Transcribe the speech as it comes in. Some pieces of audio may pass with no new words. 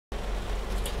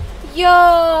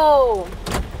Yo!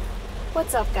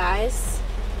 What's up, guys?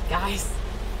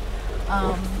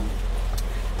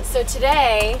 So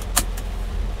today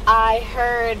I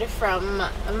heard from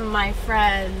my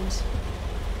friend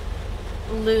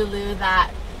Lulu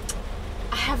that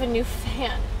I have a new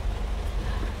fan.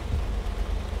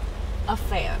 A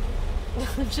fan.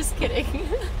 Just kidding.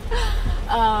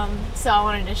 So I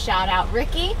wanted to shout out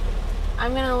Ricky.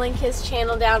 I'm gonna link his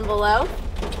channel down below.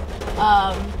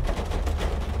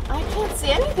 I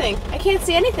can't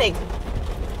see anything.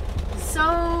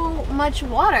 So much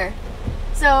water.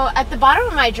 So at the bottom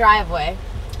of my driveway,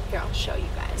 here, I'll show you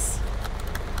guys.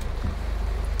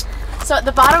 So at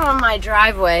the bottom of my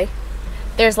driveway,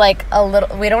 there's like a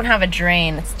little, we don't have a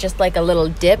drain. It's just like a little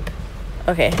dip.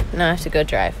 Okay, now I have to go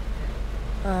drive.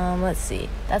 Let's see.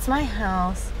 That's my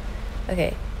house.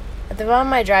 Okay. At the bottom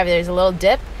of my driveway, there's a little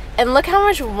dip. And look how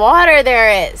much water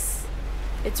there is.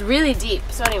 It's really deep.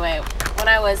 So anyway, when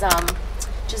I was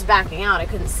just backing out, I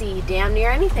couldn't see damn near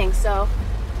anything. So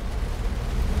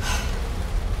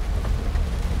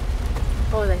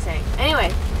what was I saying?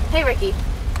 Anyway, hey Ricky.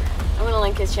 I'm gonna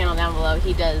link his channel down below.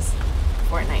 He does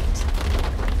Fortnite.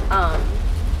 I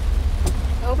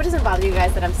hope it doesn't bother you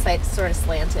guys that I'm sort of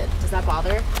slanted. Does that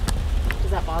bother?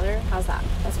 How's that?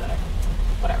 That's better.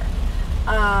 Whatever.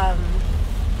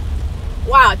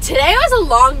 Wow, today was a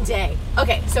long day.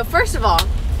 Okay, so first of all,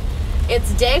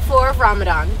 it's day 4 of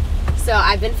Ramadan. So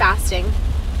I've been fasting.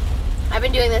 I've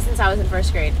been doing this since I was in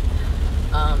 1st grade.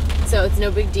 So it's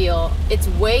no big deal. It's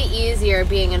way easier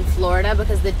being in Florida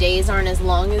because the days aren't as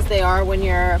long as they are when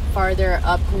you're farther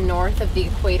up north of the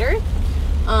equator.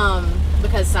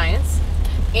 Because science.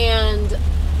 And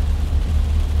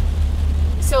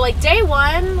so like day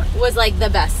 1 was like the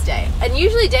best day. And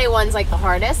usually day 1's like the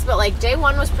hardest, but like day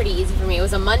 1 was pretty easy for me. It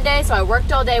was a Monday, so I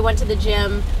worked all day, went to the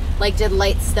gym, like did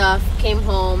light stuff, came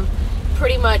home,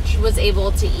 pretty much was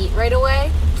able to eat right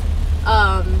away.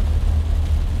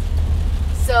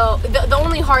 So the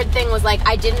only hard thing was like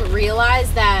I didn't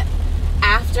realize that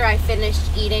after I finished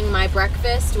eating my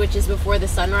breakfast, which is before the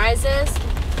sun rises,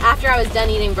 after I was done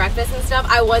eating breakfast and stuff,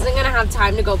 I wasn't gonna have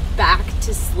time to go back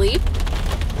to sleep.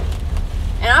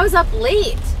 And I was up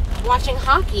late watching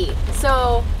hockey.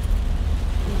 So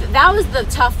that was the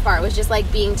tough part, was just like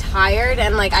being tired,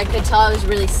 and like I could tell I was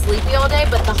really sleepy all day,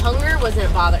 but the hunger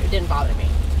didn't bother me.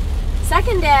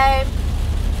 Second day,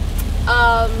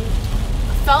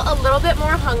 felt a little bit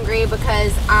more hungry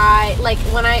because I like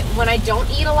when I don't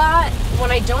eat a lot,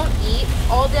 when I don't eat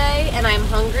all day and I'm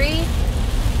hungry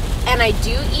and I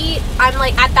do eat, I'm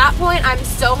like at that point I'm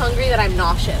so hungry that I'm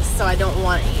nauseous, so I don't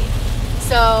want to eat.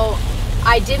 So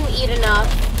I didn't eat enough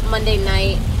Monday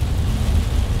night,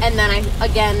 and then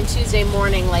again Tuesday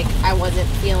morning, like I wasn't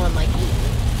feeling like eating.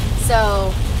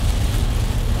 So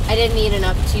I didn't eat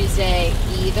enough Tuesday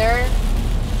either.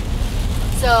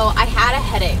 So I had a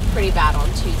headache pretty bad on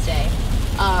Tuesday.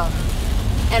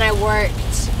 And I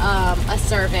worked a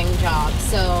serving job.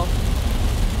 So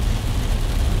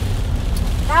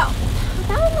that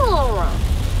was a little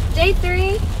rough. Day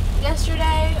 3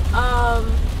 yesterday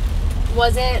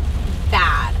wasn't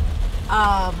bad.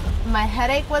 My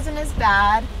headache wasn't as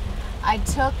bad. I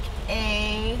took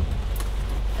a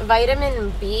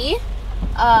vitamin B,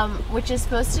 which is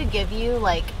supposed to give you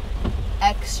like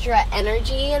extra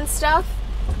energy and stuff,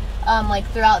 like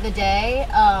throughout the day.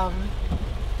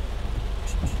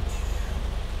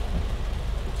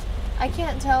 I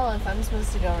can't tell if I'm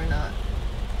supposed to go or not.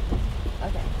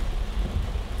 Okay.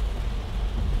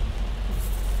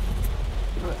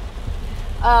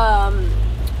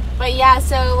 But yeah,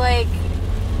 so like,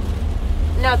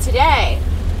 now today,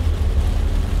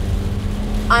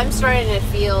 I'm starting to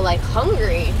feel like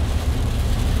hungry,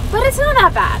 but it's not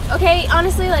that bad, okay?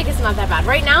 Honestly, like it's not that bad.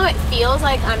 Right now it feels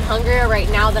like I'm hungrier right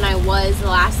now than I was the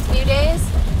last few days,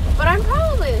 but I'm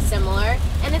probably similar,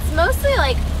 and it's mostly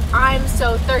like I'm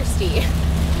so thirsty.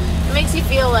 It makes you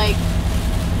feel like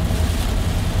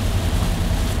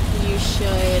you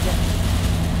should,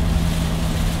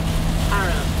 I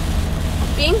don't know.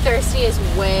 Being thirsty is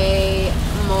way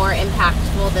more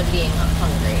impactful than being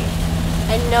hungry.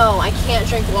 And no, I can't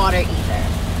drink water either.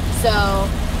 So,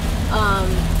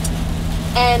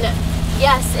 and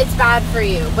yes, it's bad for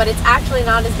you, but it's actually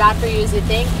not as bad for you as you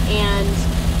think. And,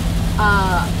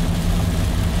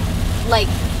 like,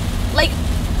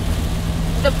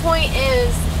 the point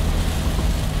is,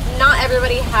 not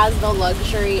everybody has the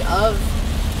luxury of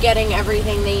getting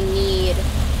everything they need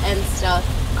and stuff.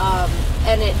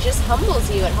 And it just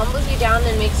humbles you. It humbles you down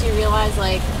and makes you realize,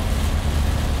 like,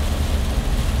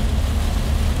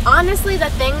 honestly, the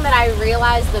thing that I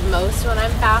realize the most when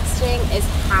I'm fasting is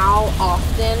how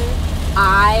often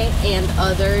I and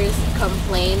others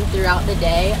complain throughout the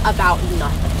day about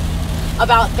nothing.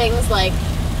 About things like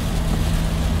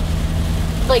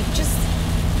just,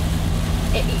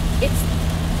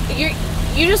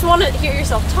 you just want to hear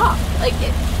yourself talk, like,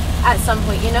 at some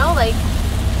point, you know, like,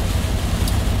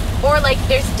 or like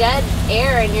there's dead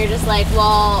air and you're just like,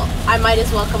 well, I might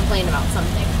as well complain about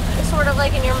something. It's sort of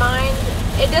like in your mind.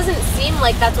 It doesn't seem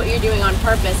like that's what you're doing on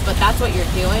purpose, but that's what you're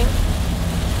doing.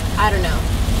 I don't know.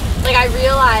 Like, I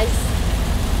realize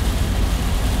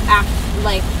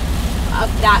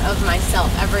of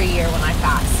myself every year when I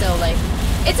fast. So, like,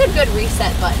 it's a good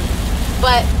reset button.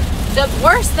 But the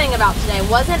worst thing about today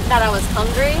wasn't that I was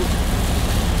hungry,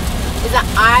 is that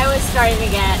I was starting to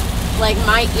get, like,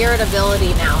 my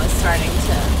irritability now is starting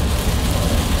to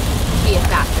be a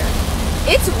factor.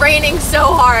 It's raining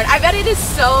so hard. I bet it is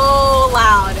so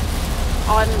loud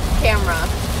on camera.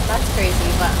 That's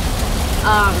crazy, but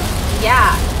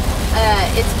yeah,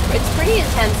 it's pretty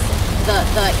intense,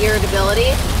 the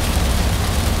irritability.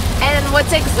 And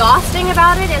what's exhausting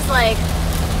about it is, like,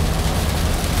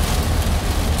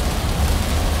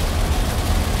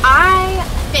 I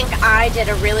think I did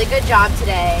a really good job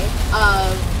today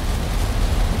of,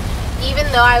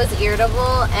 even though I was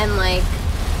irritable and, like,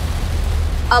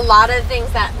 a lot of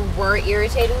things that were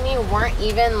irritating me weren't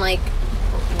even, like,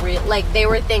 they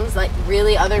were things, like,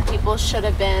 really other people should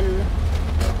have been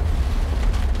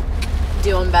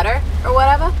doing better or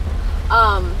whatever.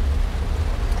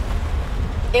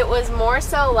 It was more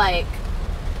so, like,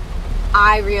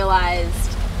 I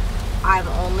realized I'm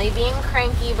only being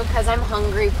cranky because I'm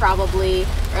hungry, probably,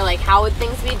 or, like, how would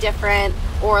things be different,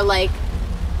 or, like,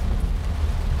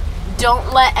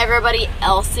 don't let everybody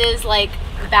else's, like,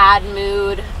 bad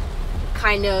mood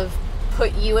kind of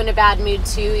put you in a bad mood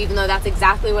too, even though that's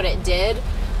exactly what it did.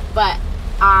 But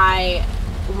I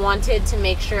wanted to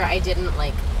make sure I didn't,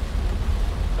 like,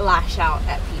 lash out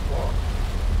at people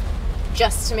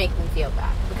just to make them feel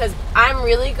bad, because I'm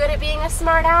really good at being a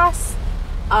smart ass,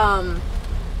 but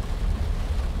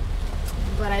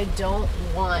I don't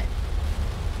want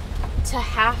to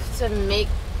have to make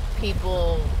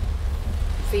people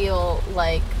feel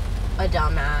like a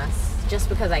dumbass just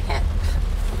because I can.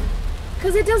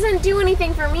 Because it doesn't do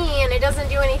anything for me, and it doesn't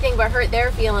do anything but hurt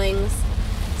their feelings.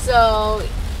 So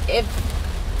if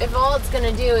all it's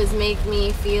gonna do is make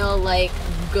me feel, like,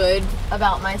 good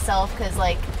about myself, because,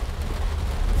 like,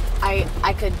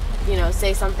 I could, you know,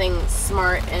 say something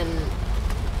smart and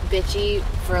bitchy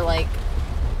for, like,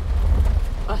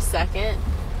 a second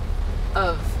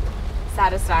of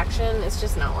satisfaction, it's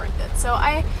just not worth it. So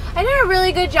I did a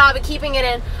really good job of keeping it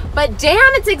in, but damn,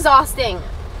 it's exhausting.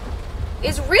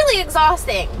 It's really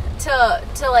exhausting to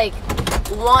like,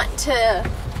 want to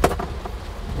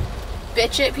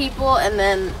bitch at people and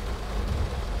then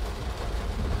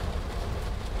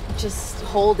just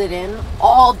hold it in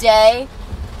all day.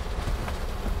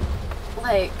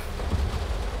 Like,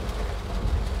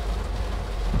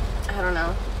 I don't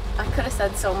know. I could have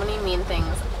said so many mean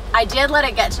things. I did let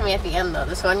it get to me at the end, though.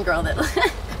 This one girl that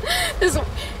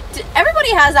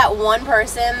everybody has that one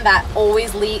person that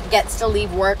always gets to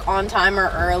leave work on time or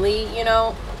early, you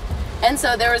know? And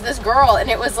so there was this girl, and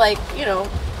it was like, you know,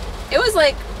 it was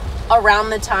like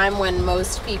around the time when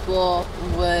most people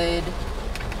would,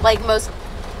 like, most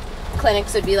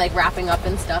clinics would be, like, wrapping up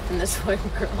and stuff, and this one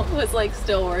girl was, like,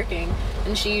 still working,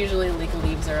 and she usually, like,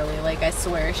 leaves early. Like, I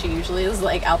swear she usually is,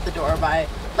 like, out the door by,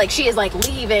 like, she is, like,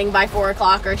 leaving by 4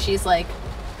 o'clock, or she's, like,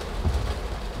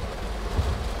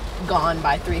 gone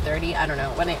by 3:30. I don't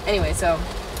know. Anyway, so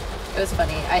it was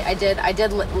funny. I did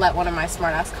let one of my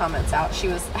smartass comments out. She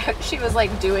was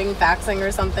like doing faxing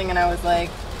or something, and I was like,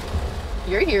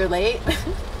 "You're here late."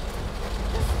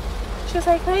 She was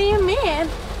like, "What do you mean?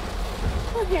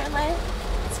 I'm here late.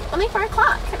 It's only 4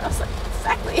 o'clock." And I was like,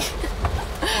 "Exactly."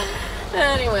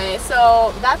 Anyway,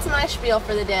 so that's my spiel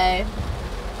for the day.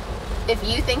 If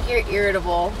you think you're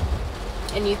irritable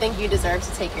and you think you deserve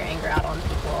to take your anger out on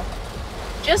people,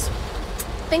 just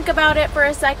think about it for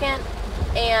a second,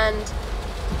 and,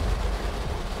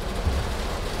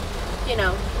 you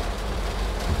know,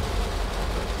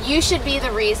 you should be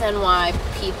the reason why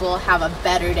people have a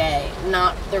better day,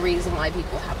 not the reason why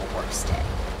people have a worse day.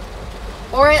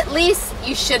 Or at least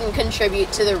you shouldn't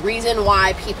contribute to the reason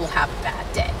why people have a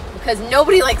bad day, because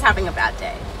nobody likes having a bad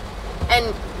day. And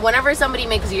whenever somebody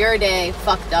makes your day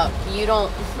fucked up, you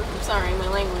don't, sorry, my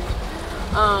language,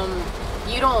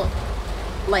 you don't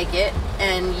like it,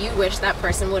 and you wish that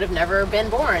person would have never been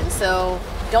born. So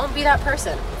don't be that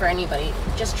person for anybody.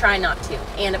 Just try not to.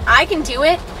 And if I can do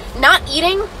it, not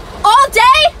eating all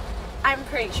day, I'm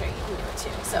pretty sure you can do it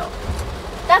too. So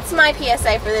that's my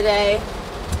PSA for the day.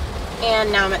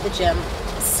 and now I'm at the gym.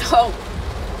 So,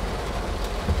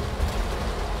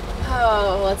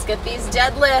 oh, let's get these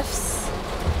deadlifts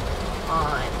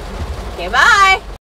on. Okay, bye.